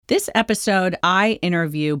This episode, I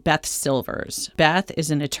interview Beth Silvers. Beth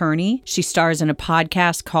is an attorney. She stars in a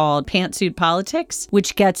podcast called Pantsuit Politics,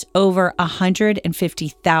 which gets over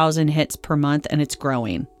 150,000 hits per month, and it's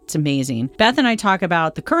growing. It's amazing. Beth and I talk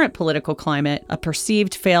about the current political climate, a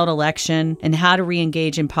perceived failed election, and how to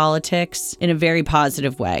re-engage in politics in a very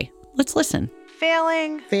positive way. Let's listen.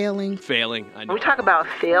 Failing. I know. We talk about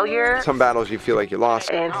failure. Some battles you feel like you lost.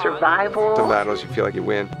 And survival. Some battles you feel like you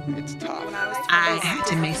win. It's tough. I had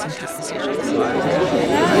to make some tough decisions.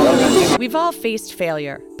 We've all faced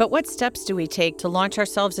failure, but what steps do we take to launch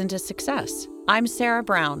ourselves into success? I'm Sarah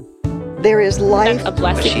Brown. There is life, A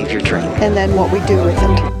blessing. Achieve your dream. and then what we do with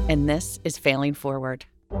it. And this is Failing Forward.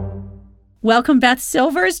 Welcome, Beth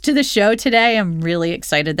Silvers, to the show today. I'm really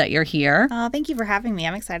excited that you're here. Oh, thank you for having me.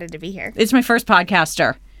 I'm excited to be here. It's my first fellow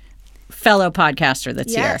podcaster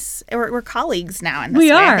that's here. Yes, we're colleagues now in this We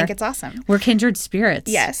way. are. I think it's awesome. We're kindred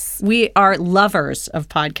spirits. Yes. We are lovers of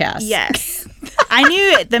podcasts. Yes. I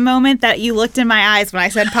knew it the moment that you looked in my eyes when I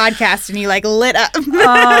said podcast and you lit up.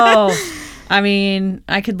 Oh, I mean,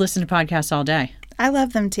 I could listen to podcasts all day. I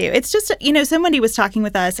love them too. It's just, somebody was talking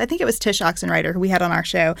with us. I think it was Tish Oxenreiter who we had on our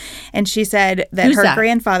show. And she said that Who's her that?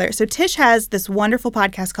 grandfather. So Tish has this wonderful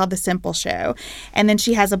podcast called The Simple Show. And then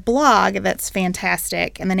she has a blog that's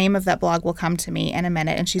fantastic. And the name of that blog will come to me in a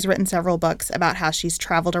minute. And she's written several books about how she's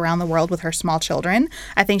traveled around the world with her small children.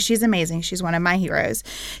 I think she's amazing. She's one of my heroes.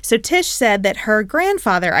 So Tish said that her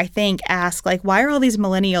grandfather, I think, asked, why are all these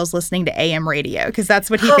millennials listening to AM radio? Because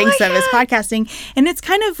that's what he thinks of as podcasting. And it's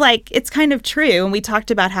kind of true. And we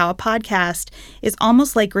talked about how a podcast is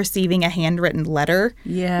almost like receiving a handwritten letter.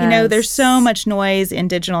 Yes. There's so much noise in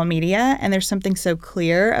digital media, and there's something so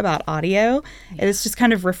clear about audio. Yeah. It's just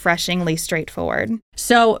kind of refreshingly straightforward.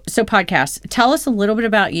 So podcasts. Tell us a little bit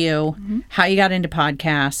about you, how you got into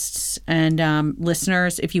podcasts, and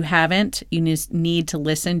listeners, if you haven't, you need to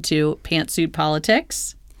listen to Pantsuit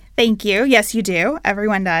Politics. Thank you. Yes, you do.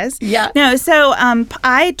 Everyone does. Yeah. No, so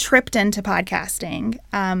I tripped into podcasting.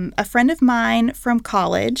 A friend of mine from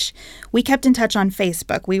college, we kept in touch on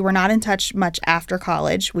Facebook. We were not in touch much after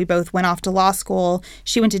college. We both went off to law school.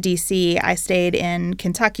 She went to D.C. I stayed in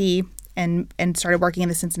Kentucky and started working in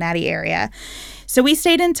the Cincinnati area. So we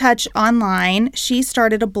stayed in touch online. She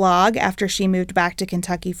started a blog after she moved back to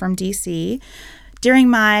Kentucky from D.C.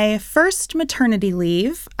 During my first maternity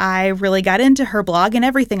leave, I really got into her blog and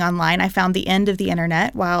everything online. I found the end of the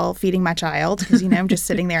internet while feeding my child because, I'm just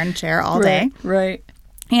sitting there in a chair all day. Right.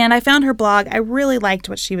 And I found her blog. I really liked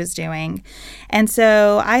what she was doing. And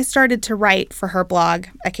so I started to write for her blog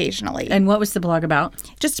occasionally. And what was the blog about?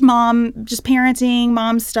 Just parenting,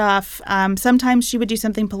 mom stuff. Sometimes she would do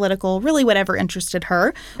something political, really whatever interested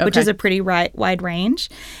her, which is a pretty wide range.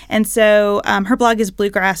 And so her blog is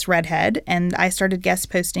Bluegrass Redhead, and I started guest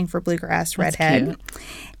posting for Bluegrass Redhead. Cute.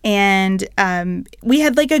 And we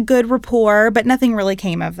had a good rapport, but nothing really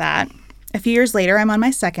came of that. A few years later, I'm on my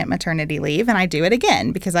second maternity leave, and I do it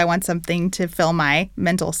again because I want something to fill my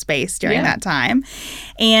mental space during that time.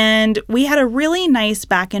 And we had a really nice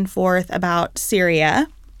back and forth about Syria,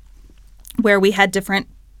 where we had different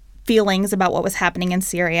feelings about what was happening in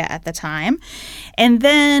Syria at the time. And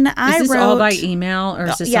then I wrote... Is this all by email, or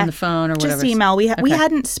is this on the phone, or whatever? Just email. We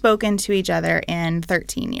hadn't spoken to each other in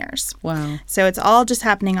 13 years. Wow. So it's all just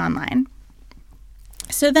happening online.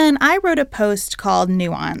 So then I wrote a post called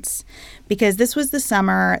Nuance because this was the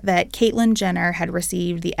summer that Caitlyn Jenner had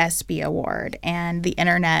received the ESPY award, and the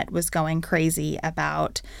internet was going crazy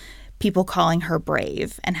about people calling her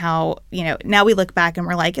brave, and how, now we look back and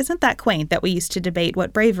we're like, isn't that quaint that we used to debate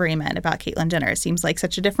what bravery meant about Caitlyn Jenner? It seems like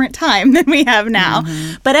such a different time than we have now.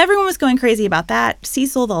 Mm-hmm. But everyone was going crazy about that.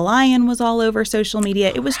 Cecil the Lion was all over social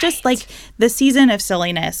media. It was just like the season of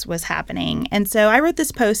silliness was happening. And so I wrote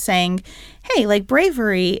this post saying, hey,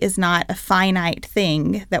 bravery is not a finite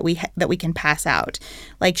thing that we can pass out.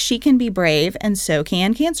 She can be brave, and so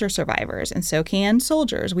can cancer survivors, and so can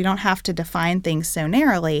soldiers. We don't have to define things so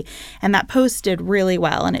narrowly. And that post did really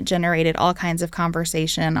well, and it generated all kinds of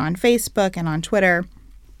conversation on Facebook and on Twitter.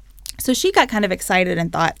 So she got kind of excited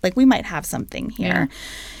and thought, we might have something here. Yeah.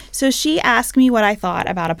 So she asked me what I thought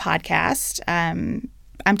about a podcast.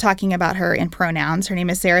 I'm talking about her in pronouns. Her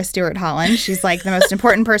name is Sarah Stewart Holland. She's the most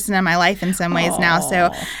important person in my life in some ways now.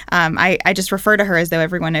 So I just refer to her as though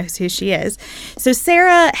everyone knows who she is. So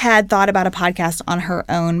Sarah had thought about a podcast on her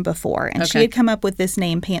own before, and she had come up with this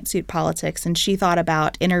name, Pantsuit Politics, and she thought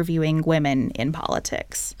about interviewing women in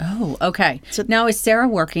politics. Oh, okay. So now is Sarah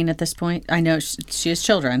working at this point? I know she has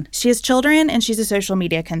children. She has children, and she's a social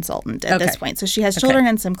media consultant at this point. So she has children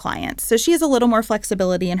and some clients. So she has a little more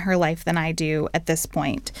flexibility in her life than I do at this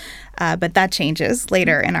point. But that changes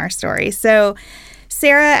later in our story. So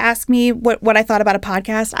Sarah asked me what I thought about a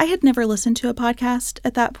podcast. I had never listened to a podcast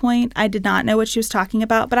at that point. I did not know what she was talking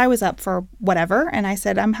about, but I was up for whatever. And I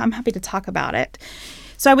said, I'm happy to talk about it.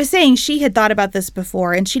 So I was saying she had thought about this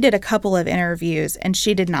before, and she did a couple of interviews, and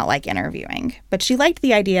she did not like interviewing. But she liked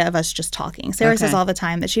the idea of us just talking. Sarah says all the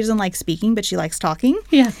time that she doesn't like speaking, but she likes talking.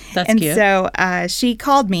 Yeah, that's cute. And so she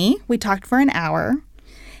called me. We talked for an hour.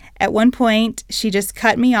 At one point, she just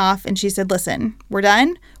cut me off, and she said, listen, we're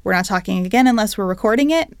done. We're not talking again unless we're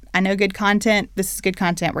recording it. I know good content. This is good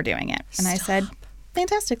content. We're doing it. And I said,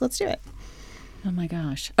 fantastic. Let's do it. Oh, my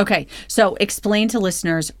gosh. Okay. So explain to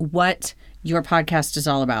listeners what your podcast is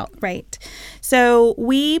all about. Right. So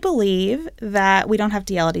we believe that we don't have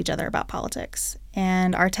to yell at each other about politics.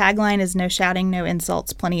 And our tagline is no shouting, no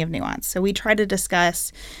insults, plenty of nuance. So we try to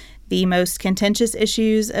discuss the most contentious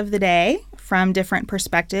issues of the day from different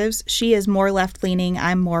perspectives. She is more left-leaning.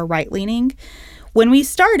 I'm more right-leaning. When we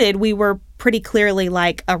started, we were pretty clearly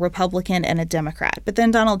like a Republican and a Democrat. But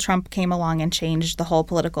then Donald Trump came along and changed the whole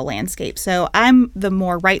political landscape. So I'm the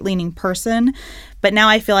more right-leaning person. But now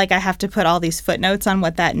I feel like I have to put all these footnotes on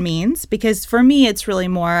what that means. Because for me, it's really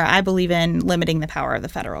more, I believe in limiting the power of the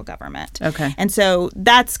federal government. Okay. And so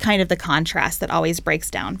that's kind of the contrast that always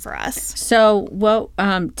breaks down for us. So,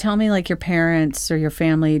 tell me, like, your parents or your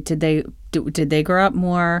family, did they grow up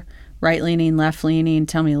more right-leaning, left-leaning?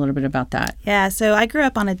 Tell me a little bit about that. Yeah, so I grew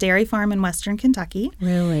up on a dairy farm in Western Kentucky.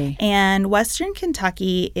 Really? And Western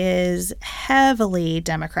Kentucky is heavily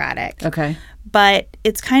Democratic. Okay. But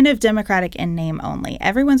it's kind of Democratic in name only.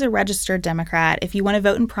 Everyone's a registered Democrat. If you want to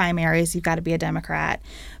vote in primaries, you've got to be a Democrat.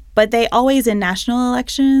 But they always, in national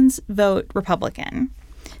elections, vote Republican.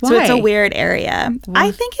 Why? So it's a weird area. I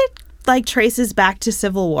think it traces back to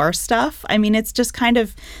Civil War stuff. I mean, it's just kind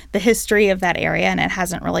of the history of that area, and it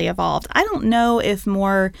hasn't really evolved. I don't know if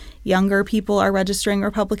more younger people are registering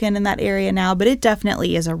Republican in that area now, but it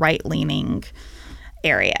definitely is a right-leaning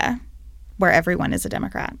area where everyone is a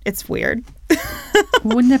Democrat. It's weird.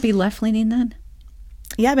 Wouldn't that be left-leaning then?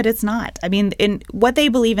 Yeah, but it's not. I mean, in what they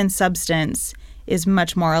believe in substance is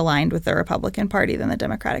much more aligned with the Republican Party than the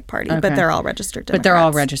Democratic Party, but they're all registered Democrats. But they're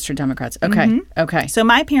all registered Democrats. Okay. Mm-hmm. Okay. So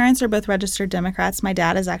my parents are both registered Democrats. My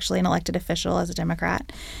dad is actually an elected official as a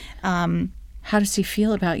Democrat. How does he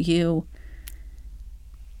feel about your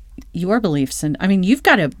beliefs? And I mean, you've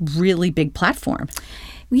got a really big platform.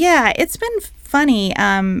 Yeah, it's been funny.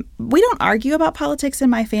 We don't argue about politics in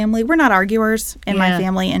my family. We're not arguers in my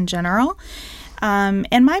family in general.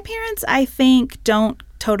 And my parents, I think, don't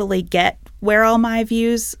totally get where all my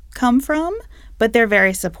views come from, but they're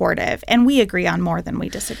very supportive. And we agree on more than we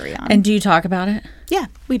disagree on. And do you talk about it? Yeah,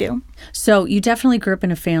 we do. So you definitely grew up in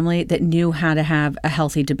a family that knew how to have a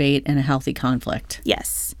healthy debate and a healthy conflict.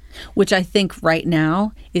 Yes. Which I think right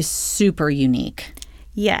now is super unique.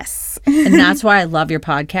 Yes. And that's why I love your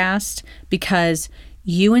podcast, because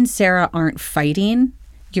you and Sarah aren't fighting,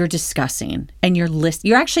 you're discussing, and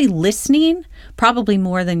you're actually listening probably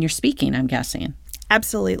more than you're speaking, I'm guessing.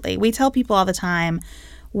 Absolutely. We tell people all the time,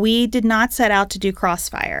 we did not set out to do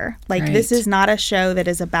Crossfire. This is not a show that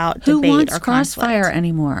is about Who debate wants or Crossfire conflict.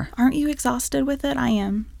 Anymore? Aren't you exhausted with it? I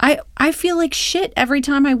am. I feel like shit every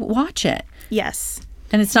time I watch it. Yes.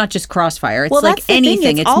 And it's not just Crossfire. It's well, like that's the thing.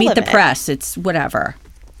 anything. It's all Meet of the it. Press. It's whatever.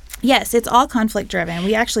 Yes, it's all conflict driven.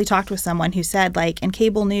 We actually talked with someone who said, in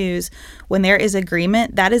cable news, when there is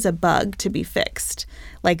agreement, that is a bug to be fixed.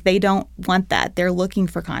 They don't want that. They're looking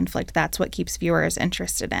for conflict. That's what keeps viewers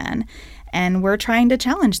interested in. And we're trying to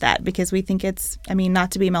challenge that because we think it's,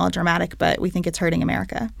 not to be melodramatic, but we think it's hurting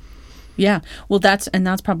America. Yeah. Well, that's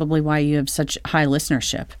probably why you have such high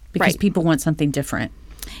listenership, because people want something different.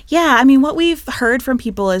 Yeah, what we've heard from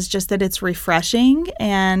people is just that it's refreshing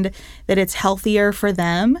and that it's healthier for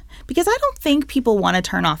them, because I don't think people want to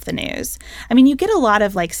turn off the news. You get a lot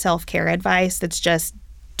of self-care advice that's just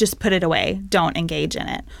put it away, don't engage in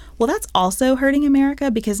it. Well, that's also hurting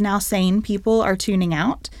America, because now sane people are tuning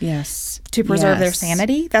out. Yes. To preserve their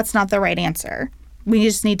sanity. That's not the right answer. We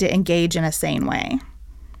just need to engage in a sane way.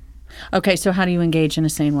 Okay, so how do you engage in a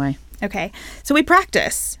sane way? Okay, so we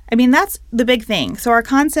practice. That's the big thing. So our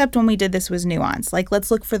concept when we did this was nuance. Let's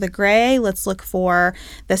look for the gray. Let's look for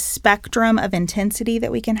the spectrum of intensity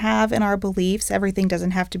that we can have in our beliefs. Everything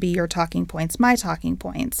doesn't have to be your talking points, my talking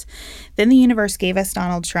points. Then the universe gave us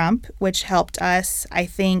Donald Trump, which helped us, I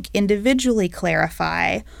think, individually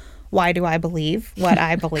clarify Why do I believe what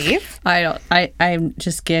I believe? I'm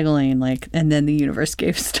just giggling, like, and then the universe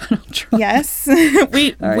gave us Donald Trump. Yes.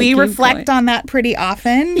 we keep reflect going. on that pretty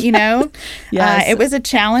often, you know. Yes. It was a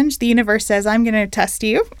challenge. The universe says, I'm going to test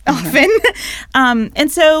you often. And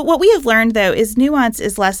so what we have learned, though, is nuance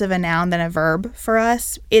is less of a noun than a verb for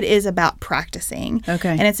us. It is about practicing.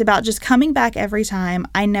 Okay. And it's about just coming back every time.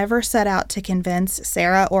 I never set out to convince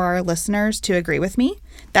Sarah or our listeners to agree with me.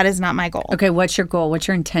 That is not my goal. Okay, what's your goal? What's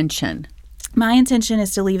your intention? My intention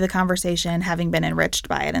is to leave the conversation having been enriched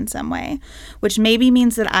by it in some way, which maybe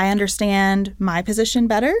means that I understand my position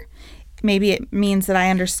better. Maybe it means that I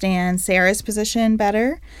understand Sarah's position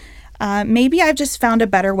better. Maybe I've just found a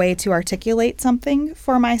better way to articulate something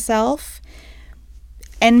for myself.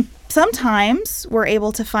 And sometimes we're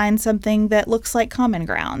able to find something that looks like common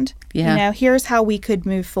ground. Yeah. You know, here's how we could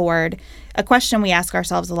move forward. A question we ask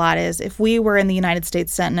ourselves a lot is, if we were in the United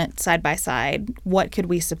States Senate side by side, what could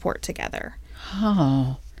we support together?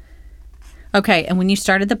 Oh. Okay, and when you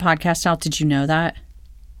started the podcast out, did you know that?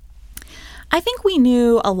 I think we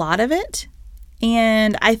knew a lot of it.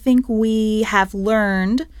 And I think we have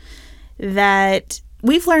learned that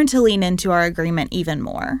we've learned to lean into our agreement even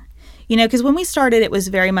more. You know, because when we started, it was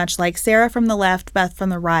very much like Sarah from the left, Beth from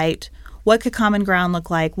the right. What could common ground look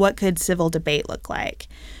like? What could civil debate look like?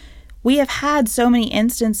 We have had so many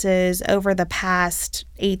instances over the past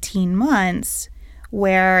 18 months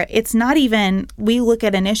where it's not even, we look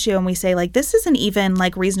at an issue and we say, like, this isn't even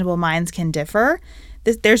like reasonable minds can differ.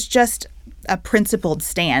 There's just a principled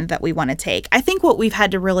stand that we want to take. I think what we've had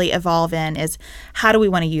to really evolve in is, how do we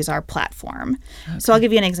want to use our platform? Okay. So I'll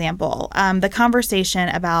give you an example. The conversation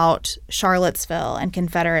about Charlottesville and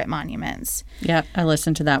Confederate monuments. Yeah, I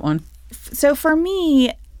listened to that one. So for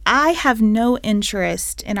me, I have no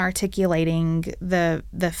interest in articulating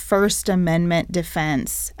the First Amendment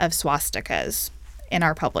defense of swastikas in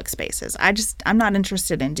our public spaces. I'm not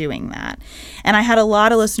interested in doing that. And I had a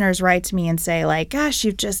lot of listeners write to me and say, like, gosh,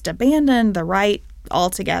 you've just abandoned the right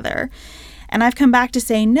altogether. And I've come back to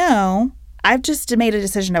say, no, I've just made a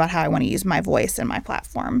decision about how I want to use my voice and my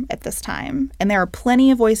platform at this time. And there are plenty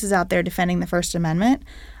of voices out there defending the First Amendment.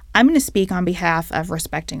 I'm going to speak on behalf of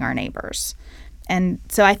respecting our neighbors. And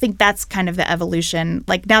so I think that's kind of the evolution.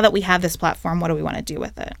 Like, now that we have this platform, what do we want to do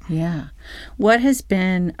with it? Yeah. What has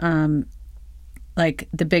been like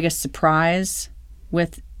the biggest surprise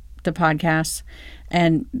with the podcast,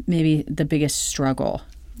 and maybe the biggest struggle?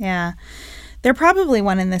 Yeah. They're probably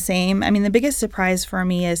one and the same. I mean, the biggest surprise for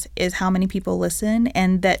me is how many people listen,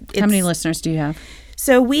 and that How many listeners do you have?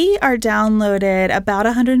 So we are downloaded about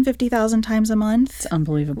 150,000 times a month. It's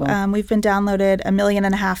unbelievable. We've been downloaded 1.5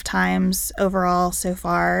 million times overall so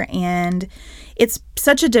far, and it's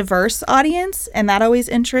such a diverse audience, and that always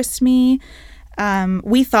interests me.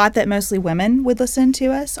 We thought that mostly women would listen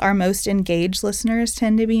to us. Our most engaged listeners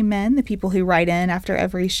tend to be men, the people who write in after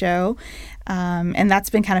every show. And that's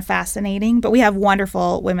been kind of fascinating. But we have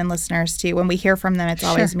wonderful women listeners, too. When we hear from them, it's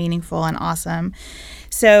always meaningful and awesome.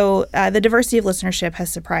 So the diversity of listenership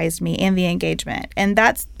has surprised me, and the engagement. And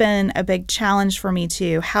that's been a big challenge for me,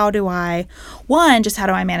 too. How do I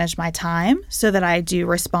manage my time so that I do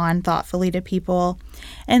respond thoughtfully to people?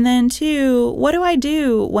 And then, two, what do I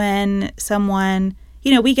do when someone,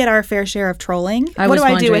 we get our fair share of trolling. What do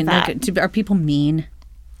I do with that? Are people mean?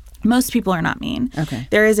 Most people are not mean. Okay.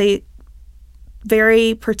 There is a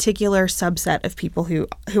very particular subset of people who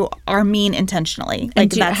are mean intentionally. Like,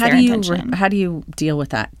 that's their intention. How do you deal with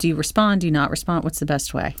that? Do you respond? Do you not respond? What's the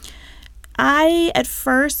best way?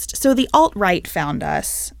 So the alt-right found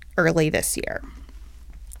us early this year.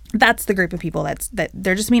 That's the group of people that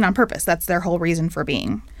they're just mean on purpose. That's their whole reason for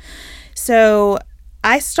being. So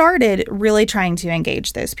I started really trying to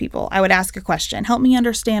engage those people. I would ask a question, help me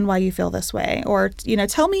understand why you feel this way. Or,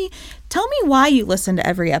 tell me why you listen to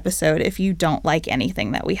every episode if you don't like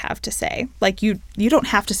anything that we have to say. Like, you don't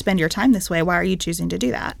have to spend your time this way. Why are you choosing to do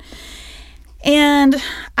that? And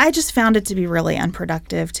I just found it to be really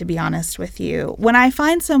unproductive, to be honest with you. When I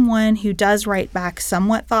find someone who does write back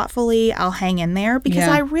somewhat thoughtfully, I'll hang in there, because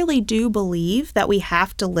I really do believe that we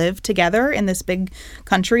have to live together in this big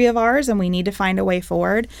country of ours, and we need to find a way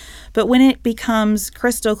forward. But when it becomes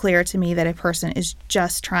crystal clear to me that a person is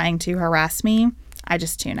just trying to harass me, I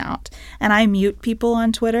just tune out. And I mute people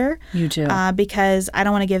on Twitter. You do. Because I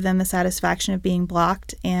don't want to give them the satisfaction of being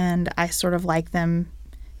blocked, and I sort of like them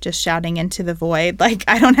just shouting into the void. Like,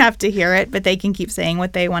 I don't have to hear it, but they can keep saying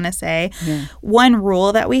what they want to say. Yeah. One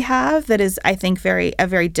rule that we have that is, I think, a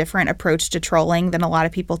very different approach to trolling than a lot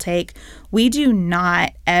of people take. We do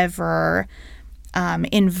not ever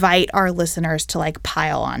invite our listeners to like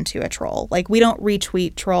pile onto a troll. Like, we don't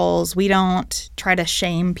retweet trolls. We don't try to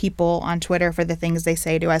shame people on Twitter for the things they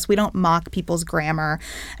say to us. We don't mock people's grammar.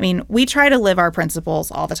 I mean, we try to live our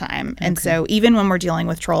principles all the time. And so even when we're dealing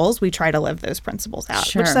with trolls, we try to live those principles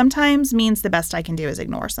out, which sometimes means the best I can do is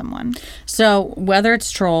ignore someone. So whether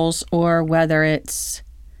it's trolls or whether it's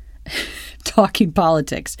talking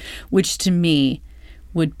politics, which to me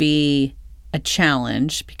would be a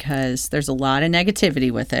challenge because there's a lot of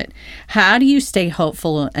negativity with it. How do you stay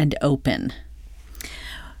hopeful and open?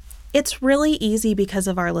 It's really easy because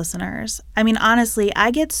of our listeners. I mean, honestly,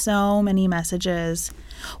 I get so many messages.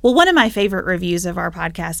 Well, one of my favorite reviews of our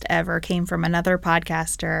podcast ever came from another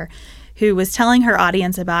podcaster who was telling her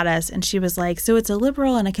audience about us, and she was like, so it's a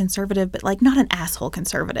liberal and a conservative, but like not an asshole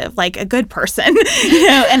conservative, like a good person.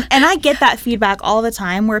 And I get that feedback all the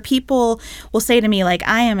time where people will say to me, like,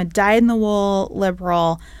 I am a dyed-in-the-wool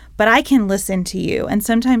liberal, but I can listen to you, and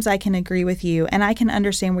sometimes I can agree with you, and I can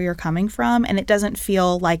understand where you're coming from, and it doesn't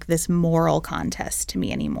feel like this moral contest to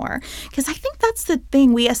me anymore. Because I think that's the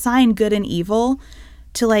thing. We assign good and evil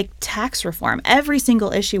to like tax reform. Every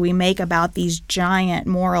single issue we make about these giant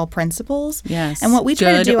moral principles. Yes. And what we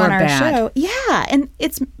try to do on our bad. show. Yeah. And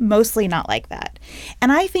it's mostly not like that.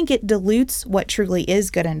 And I think it dilutes what truly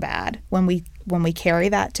is good and bad when we carry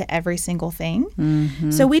that to every single thing.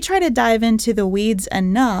 Mm-hmm. So we try to dive into the weeds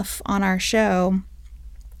enough on our show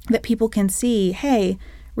that people can see, hey,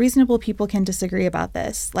 reasonable people can disagree about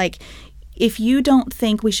this. Like, if you don't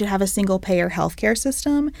think we should have a single-payer healthcare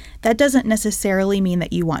system, that doesn't necessarily mean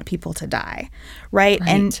that you want people to die, right?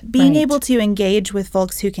 And being able to engage with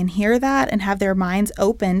folks who can hear that and have their minds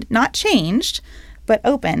opened, not changed, but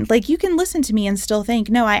opened. Like, you can listen to me and still think,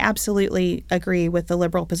 no, I absolutely agree with the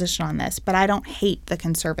liberal position on this, but I don't hate the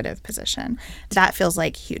conservative position. That feels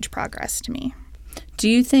like huge progress to me. Do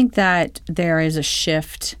you think that there is a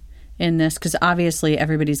shift in this? Because obviously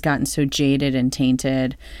everybody's gotten so jaded and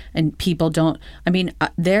tainted, and people don't, I mean,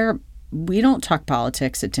 we don't talk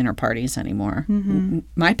politics at dinner parties anymore. Mm-hmm.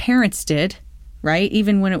 My parents did, right?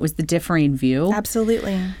 Even when it was the differing view.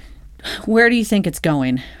 Absolutely. Where do you think it's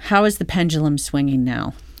going? How is the pendulum swinging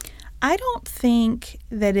now? I don't think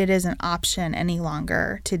that it is an option any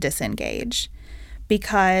longer to disengage,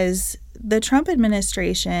 because the Trump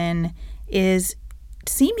administration is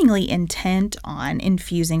seemingly intent on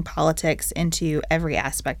infusing politics into every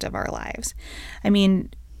aspect of our lives. I mean,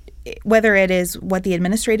 whether it is what the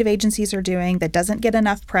administrative agencies are doing that doesn't get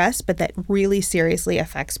enough press but that really seriously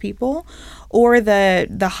affects people, or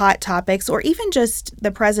the hot topics, or even just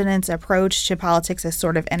the president's approach to politics as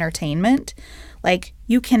sort of entertainment, like,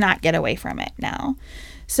 you cannot get away from it now.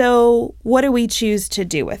 So what do we choose to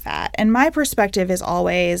do with that? And my perspective is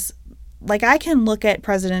always, like, I can look at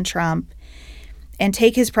President Trump and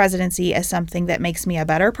take his presidency as something that makes me a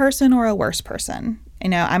better person or a worse person. You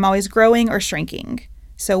know, I'm always growing or shrinking.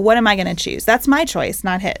 So what am I going to choose? That's my choice,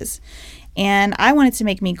 not his. And I want it to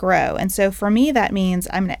make me grow. And so for me, that means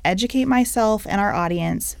I'm going to educate myself and our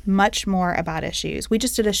audience much more about issues. We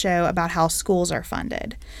just did a show about how schools are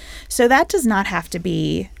funded. So that does not have to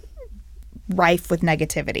be rife with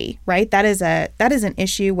negativity, right? That is an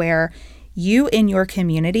issue where you in your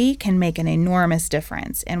community can make an enormous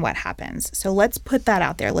difference in what happens. So let's put that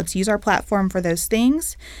out there. Let's use our platform for those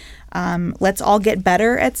things. Let's all get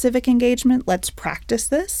better at civic engagement. Let's practice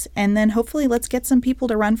this. And then hopefully let's get some people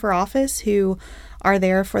to run for office who are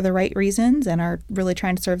there for the right reasons and are really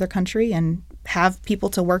trying to serve their country and have people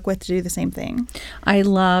to work with to do the same thing. I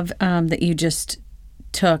love that you just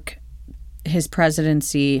took his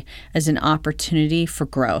presidency as an opportunity for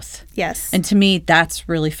growth. Yes. And to me, that's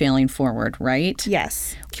really failing forward, right?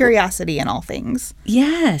 Yes. Curiosity in all things.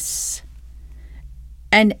 Yes.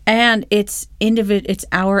 And it's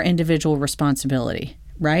our individual responsibility,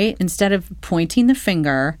 right? Instead of pointing the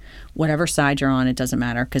finger, whatever side you're on, it doesn't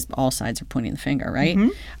matter because all sides are pointing the finger, right?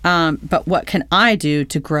 Mm-hmm. But what can I do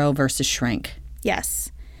to grow versus shrink?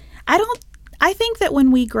 Yes. I think that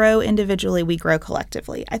when we grow individually, we grow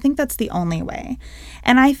collectively. I think that's the only way.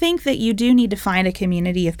 And I think that you do need to find a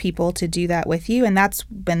community of people to do that with you. And that's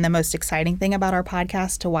been the most exciting thing about our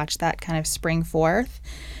podcast, to watch that kind of spring forth.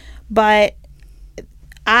 But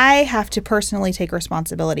I have to personally take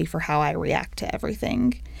responsibility for how I react to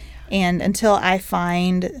everything. And until I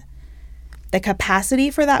find the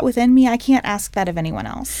capacity for that within me, I can't ask that of anyone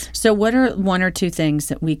else. So what are one or two things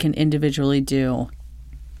that we can individually do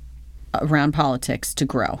around politics to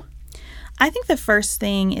grow? I think the first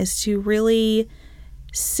thing is to really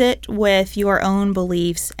sit with your own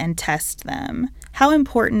beliefs and test them. How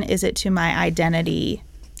important is it to my identity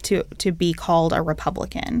to be called a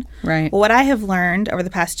Republican. Right. Well, what I have learned over the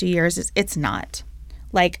past 2 years is it's not.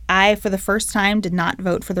 Like, I, for the first time, did not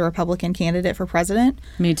vote for the Republican candidate for president.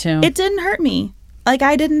 Me too. It didn't hurt me. Like,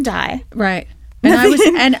 I didn't die. Right.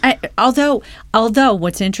 And although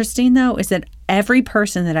what's interesting though is that every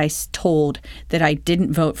person that I told that I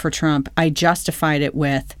didn't vote for Trump, I justified it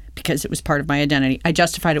with, because it was part of my identity, I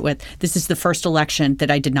justified it with, this is the first election that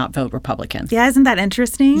I did not vote Republican. Yeah, isn't that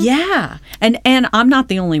interesting? Yeah. And I'm not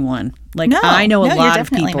the only one. Like, I know a lot of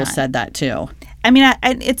people said that too. I mean,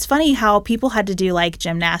 it's funny how people had to do like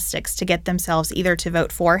gymnastics to get themselves either to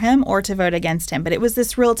vote for him or to vote against him. But it was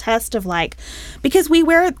this real test of like, because we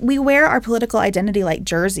wear our political identity like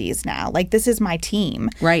jerseys now. Like, this is my team.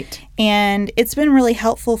 Right. And it's been really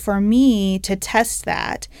helpful for me to test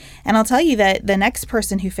that. And I'll tell you that the next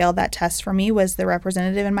person who failed that test for me was the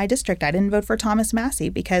representative in my district. I didn't vote for Thomas Massie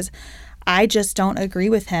because I just don't agree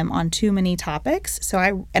with him on too many topics. So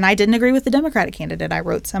I didn't agree with the Democratic candidate. I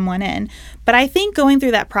wrote someone in. But I think going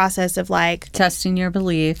through that process of like testing your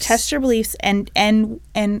beliefs. Test your beliefs and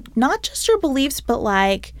not just your beliefs, but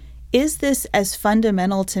like, is this as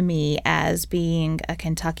fundamental to me as being a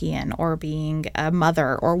Kentuckian or being a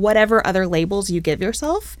mother or whatever other labels you give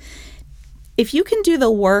yourself? If you can do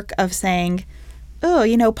the work of saying,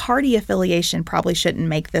 oh, party affiliation probably shouldn't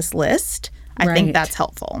make this list, I think that's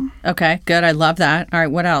helpful. Okay, good. I love that. All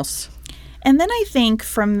right, what else? And then I think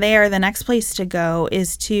from there, the next place to go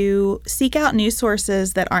is to seek out news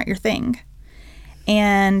sources that aren't your thing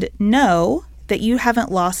and know that you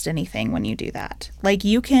haven't lost anything when you do that. Like,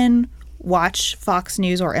 you can watch Fox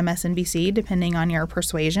News or MSNBC, depending on your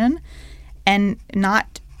persuasion, and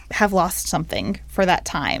not have lost something for that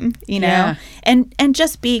time, Yeah. and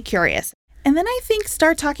just be curious. And then I think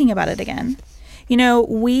start talking about it again.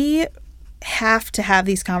 We have to have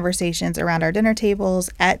these conversations around our dinner tables,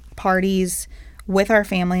 at parties, with our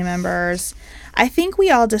family members. I think we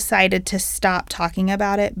all decided to stop talking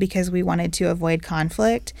about it because we wanted to avoid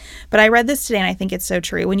conflict. But I read this today and I think it's so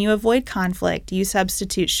true. When you avoid conflict, you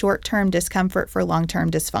substitute short-term discomfort for long-term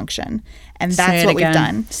dysfunction. And that's what we've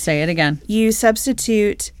done. Say it again. You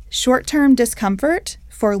substitute short-term discomfort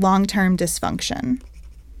for long-term dysfunction.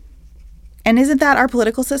 And isn't that our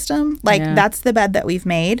political system? Like, that's the bed that we've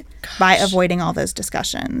made by avoiding all those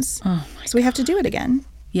discussions. Oh so we have to do it again.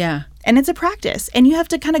 Yeah. And it's a practice. And you have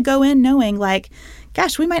to kind of go in knowing, like,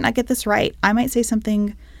 gosh, we might not get this right. I might say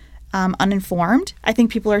something uninformed. I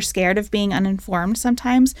think people are scared of being uninformed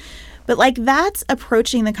sometimes. But, like, that's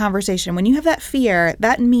approaching the conversation. When you have that fear,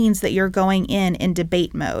 that means that you're going in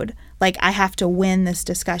debate mode. Like, I have to win this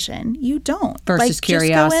discussion. You don't. Versus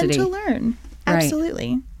curiosity. Just go in to learn. Right.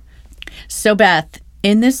 Absolutely. So, Beth,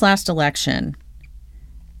 in this last election,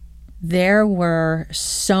 there were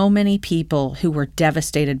so many people who were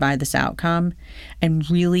devastated by this outcome and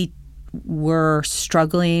really were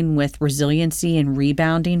struggling with resiliency and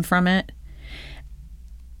rebounding from it.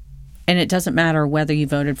 And it doesn't matter whether you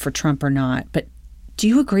voted for Trump or not, but do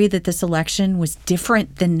you agree that this election was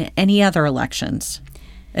different than any other elections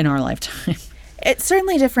in our lifetime? It's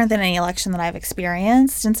certainly different than any election that I've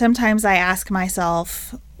experienced. And sometimes I ask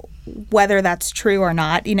myself whether that's true or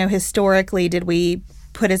not. Historically, did we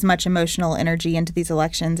put as much emotional energy into these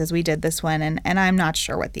elections as we did this one? And I'm not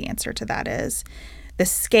sure what the answer to that is. The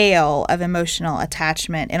scale of emotional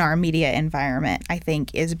attachment in our media environment, I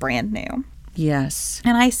think, is brand new. Yes.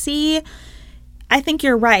 And I think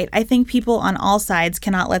you're right. I think people on all sides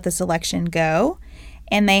cannot let this election go.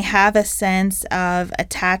 And they have a sense of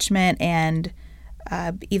attachment and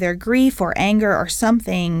either grief or anger or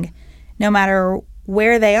something, no matter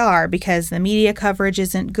where they are, because the media coverage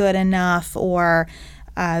isn't good enough, or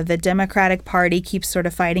the Democratic Party keeps sort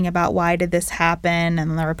of fighting about why did this happen,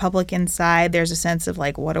 and on the Republican side there's a sense of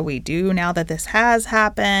like, what do we do now that this has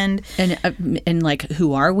happened, and like,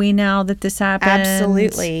 who are we now that this happened?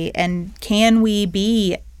 Absolutely. And can we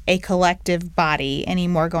be a collective body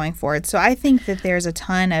anymore going forward? So I think that there's a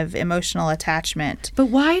ton of emotional attachment. But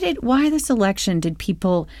why this election did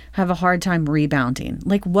people have a hard time rebounding?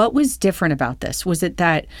 Like, what was different about this? Was it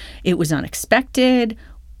that it was unexpected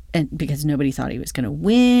and because nobody thought he was going to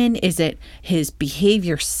win? Is it his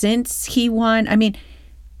behavior since he won? I mean,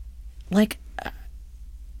 like,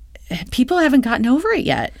 people haven't gotten over it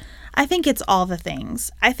yet. I think it's all the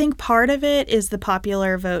things. I think part of it is the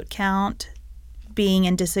popular vote count being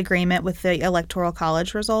in disagreement with the Electoral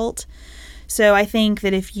College result. So I think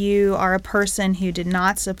that if you are a person who did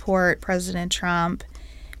not support President Trump,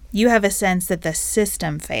 you have a sense that the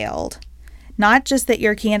system failed. not just that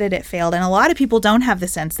your candidate failed. And a lot of people don't have the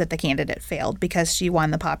sense that the candidate failed because she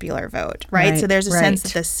won the popular vote, right? So there's a sense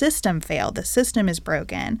that the system failed. The system is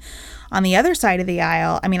broken. On the other side of the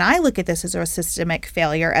aisle, I mean, I look at this as a systemic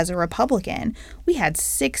failure as a Republican. We had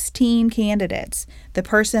 16 candidates. The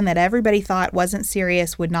person that everybody thought wasn't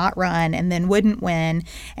serious would not run, and then wouldn't win,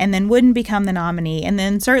 and then wouldn't become the nominee, and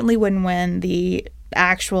then certainly wouldn't win the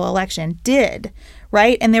actual election, did,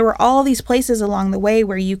 right? And there were all these places along the way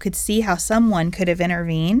where you could see how someone could have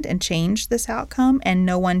intervened and changed this outcome, and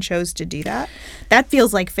no one chose to do that. That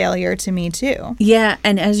feels like failure to me, too. Yeah,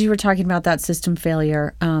 and as you were talking about that system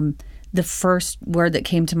failure, the first word that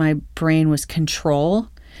came to my brain was control.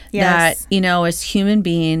 Yes. That, you know, as human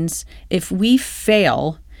beings, if we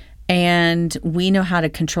fail and we know how to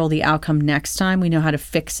control the outcome next time, we know how to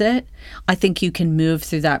fix it, I think you can move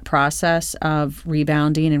through that process of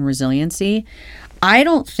rebounding and resiliency. I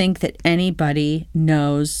don't think that anybody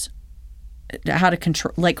knows how to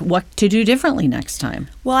control, like what to do differently next time.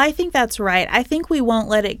 Well, I think that's right. I think we won't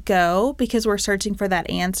let it go because we're searching for that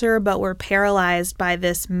answer, but we're paralyzed by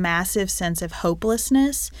this massive sense of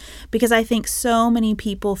hopelessness because I think so many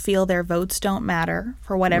people feel their votes don't matter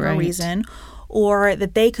for whatever reason, or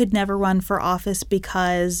that they could never run for office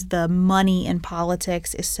because the money in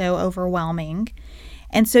politics is so overwhelming.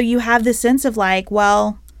 And so you have this sense of like,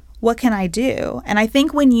 well, what can I do? And I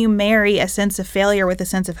think when you marry a sense of failure with a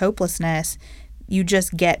sense of hopelessness, you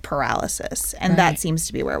just get paralysis. And that seems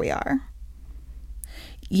to be where we are.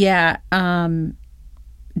 Yeah.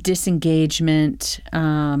 Disengagement,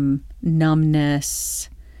 numbness.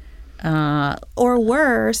 Or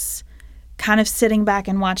worse, kind of sitting back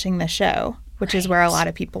and watching the show, which is where a lot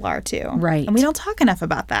of people are too. Right. And we don't talk enough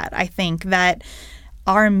about that. I think that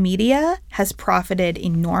our media has profited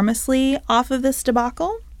enormously off of this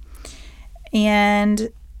debacle. And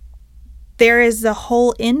there is a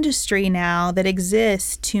whole industry now that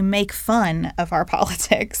exists to make fun of our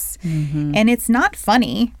politics. Mm-hmm. And it's not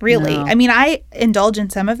funny, really. No. I mean, I indulge in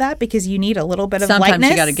some of that because you need a little bit of lightness. Sometimes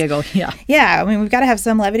you got to giggle, yeah. Yeah, I mean, we've got to have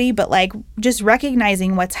some levity, but like just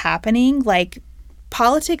recognizing what's happening, like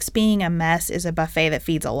politics being a mess is a buffet that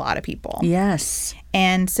feeds a lot of people. Yes.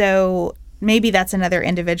 And so maybe that's another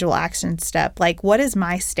individual action step. Like, what is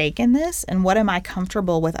my stake in this? And what am I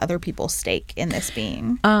comfortable with other people's stake in this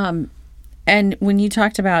being? And when you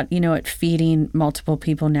talked about, you know, it feeding multiple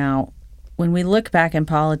people now, when we look back in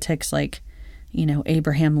politics, like, you know,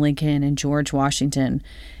 Abraham Lincoln and George Washington,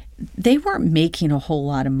 they weren't making a whole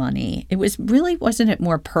lot of money. It was really, wasn't it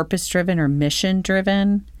more purpose driven or mission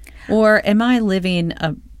driven? Or am I living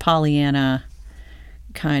a Pollyanna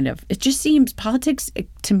kind of? It just seems politics,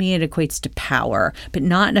 to me, it equates to power, but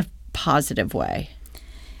not in a positive way.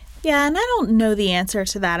 Yeah, and I don't know the answer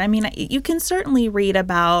to that. I mean, you can certainly read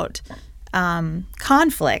about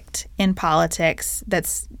conflict in politics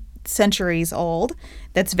that's centuries old,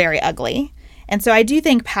 that's very ugly. And so I do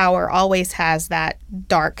think power always has that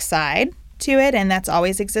dark side to it, and that's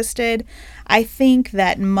always existed. I think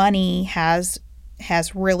that money has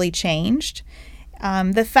really changed.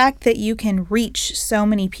 The fact that you can reach so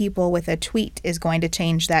many people with a tweet is going to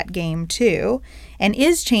change that game too, and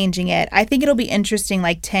is changing it. I think it'll be interesting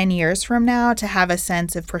like 10 years from now to have a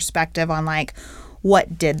sense of perspective on like,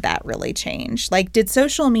 what did that really change? Like, did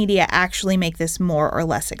social media actually make this more or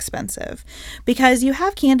less expensive? Because you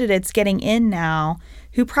have candidates getting in now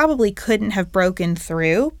who probably couldn't have broken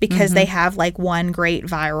through because they have like one great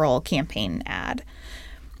viral campaign ad.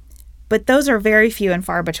 But those are very few and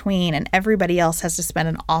far between, and everybody else has to spend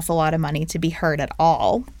an awful lot of money to be heard at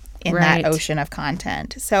all in that ocean of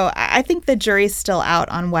content. So I think the jury's still out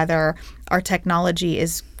on whether our technology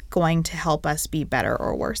is going to help us be better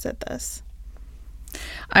or worse at this.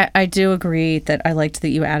 I do agree that I liked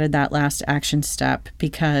that you added that last action step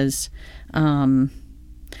because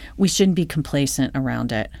we shouldn't be complacent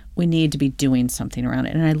around it. We need to be doing something around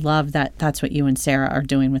it. And I love that that's what you and Sarah are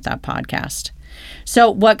doing with that podcast. So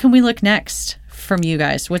what can we look next from you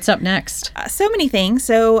guys? What's up next? So many things.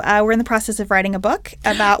 So we're in the process of writing a book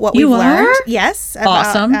about what we've learned. Yes.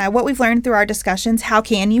 Awesome. About what we've learned through our discussions. How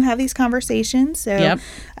can you have these conversations? So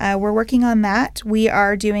we're working on that. We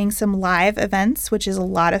are doing some live events, which is a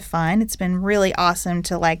lot of fun. It's been really awesome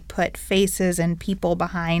to like put faces and people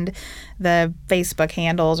behind the Facebook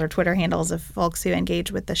handles or Twitter handles of folks who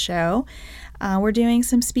engage with the show. We're doing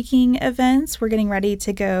some speaking events. We're getting ready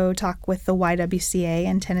to go talk with the YWCA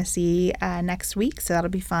in Tennessee next week, so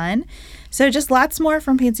that'll be fun. So just lots more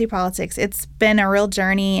from Pantsuit Politics. It's been a real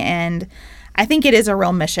journey, and I think it is a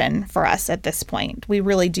real mission for us at this point. We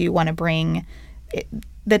really do want to bring it.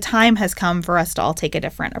 The time has come for us to all take a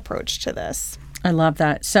different approach to this. I love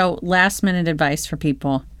that. So last minute advice for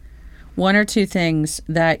people. one or two things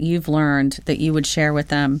that you've learned that you would share with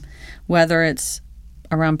them, whether it's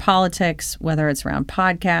around politics, whether it's around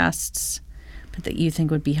podcasts, but that you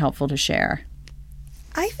think would be helpful to share?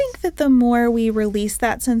 I think that the more we release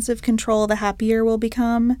that sense of control, the happier we'll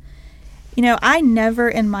become. You know, I never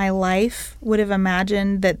in my life would have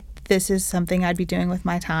imagined that this is something I'd be doing with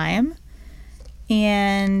my time.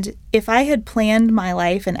 And if I had planned my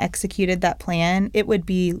life and executed that plan, it would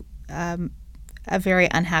be a very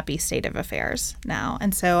unhappy state of affairs now.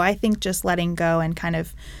 And so I think just letting go and kind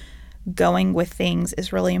of going with things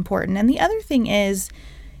is really important. And the other thing is,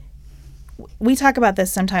 we talk about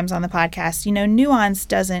this sometimes on the podcast, you know, nuance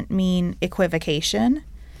doesn't mean equivocation.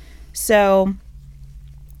 So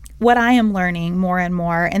what I am learning more and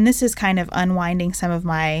more, and this is kind of unwinding some of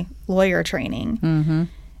my lawyer training,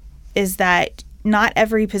 is that not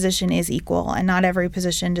every position is equal and not every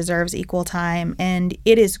position deserves equal time. And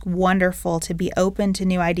it is wonderful to be open to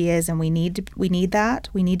new ideas, and we need that.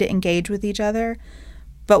 We need to engage with each other.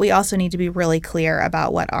 But we also need to be really clear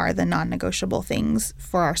about what are the non-negotiable things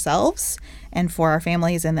for ourselves and for our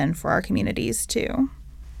families and then for our communities too.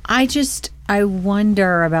 I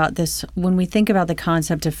wonder about this when we think about the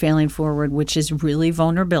concept of failing forward, which is really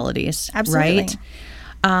vulnerabilities, Absolutely.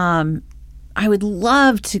 right? I would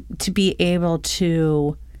love to be able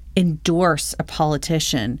to endorse a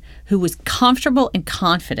politician who was comfortable and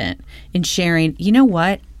confident in sharing, you know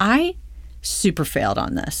what, I super failed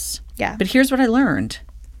on this. Yeah. But here's what I learned.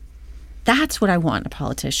 That's what I want in a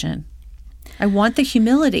politician. I want the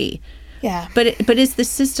humility. Yeah. But is the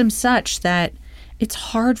system such that it's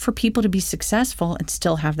hard for people to be successful and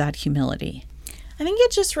still have that humility? I think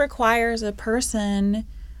it just requires a person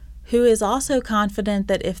who is also confident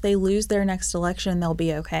that if they lose their next election, they'll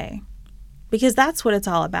be okay. Because that's what it's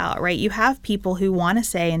all about, right? You have people who want to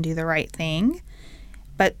say and do the right thing,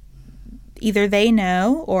 but either they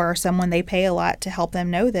know or someone they pay a lot to help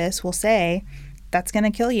them know this will say, that's going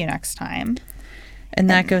to kill you next time. And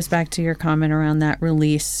that goes back to your comment around that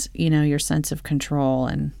release, you know, your sense of control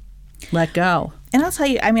and let go. And I'll tell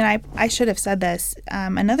you, I mean, I should have said this.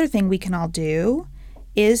 Another thing we can all do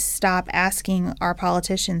is stop asking our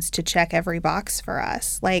politicians to check every box for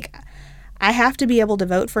us. Like, I have to be able to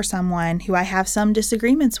vote for someone who I have some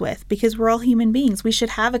disagreements with because we're all human beings. We should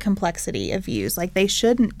have a complexity of views. Like, they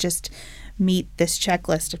shouldn't just meet this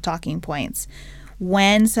checklist of talking points.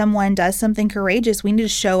 When someone does something courageous, we need to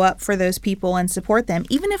show up for those people and support them,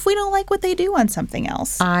 even if we don't like what they do on something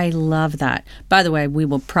else. I love that. By the way, we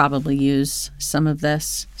will probably use some of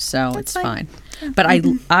this, so it's fine. But I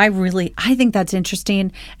think that's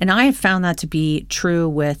interesting, and I have found that to be true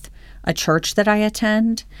with a church that I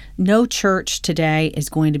attend. No church today is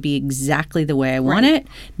going to be exactly the way I want it.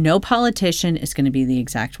 No politician is going to be the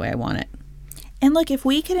exact way I want it. And look, if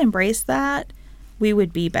we could embrace that, we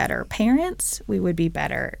would be better parents. We would be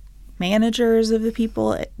better managers of the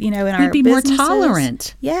people, you know, in our We'd be businesses. more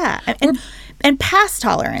tolerant. Yeah. And past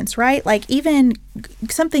tolerance, right? Like even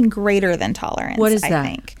something greater than tolerance. What is I that?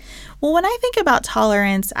 think. Well, when I think about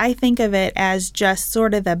tolerance, I think of it as just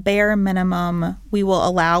sort of the bare minimum we will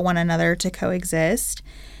allow one another to coexist.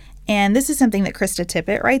 And this is something that Krista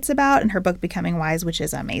Tippett writes about in her book, Becoming Wise, which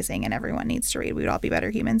is amazing and everyone needs to read. We would all be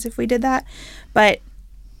better humans if we did that. But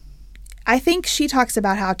I think she talks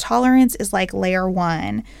about how tolerance is like layer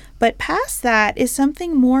one, but past that is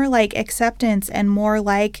something more like acceptance and more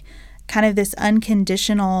like kind of this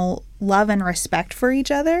unconditional love and respect for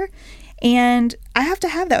each other. And I have to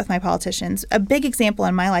have that with my politicians. A big example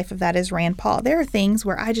in my life of that is Rand Paul. There are things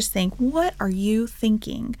where I just think, what are you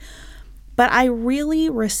thinking? But I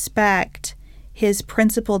really respect his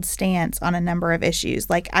principled stance on a number of issues.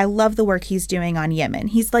 Like, I love the work he's doing on Yemen.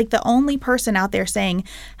 He's like the only person out there saying,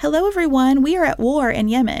 hello, everyone, we are at war in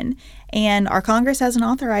Yemen. And our Congress hasn't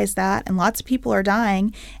authorized that. And lots of people are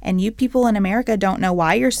dying. And you people in America don't know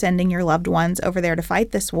why you're sending your loved ones over there to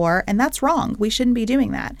fight this war. And that's wrong. We shouldn't be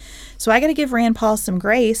doing that. So I got to give Rand Paul some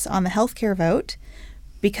grace on the healthcare vote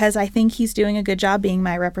because I think he's doing a good job being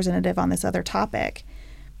my representative on this other topic.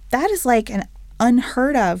 That is like an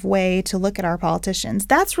unheard of way to look at our politicians.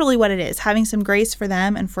 That's really what it is, having some grace for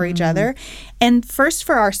them and for each other. And first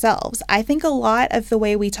for ourselves. I think a lot of the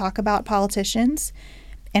way we talk about politicians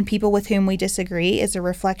and people with whom we disagree is a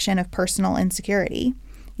reflection of personal insecurity.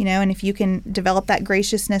 You know, and if you can develop that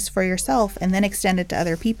graciousness for yourself and then extend it to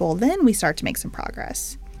other people, then we start to make some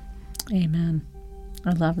progress. Amen.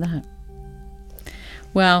 I love that.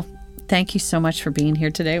 Well, thank you so much for being here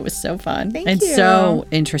today. It was so fun. Thank and you. So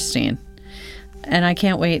interesting. And I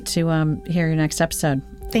can't wait to hear your next episode.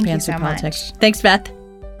 Thank you Pantsuit so Politics. much. Thanks, Beth.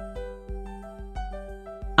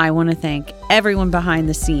 I want to thank everyone behind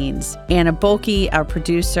the scenes, Anna Bolke, our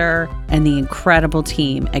producer, and the incredible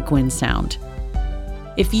team at Gwyn Sound.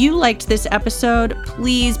 If you liked this episode,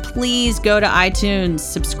 please go to iTunes,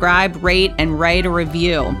 subscribe, rate, and write a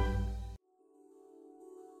review.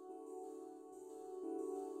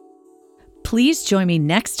 Please join me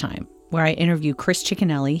next time where I interview Chris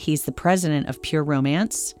Cicconelli. He's the president of Pure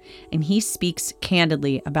Romance, and he speaks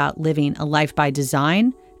candidly about living a life by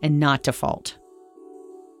design and not default.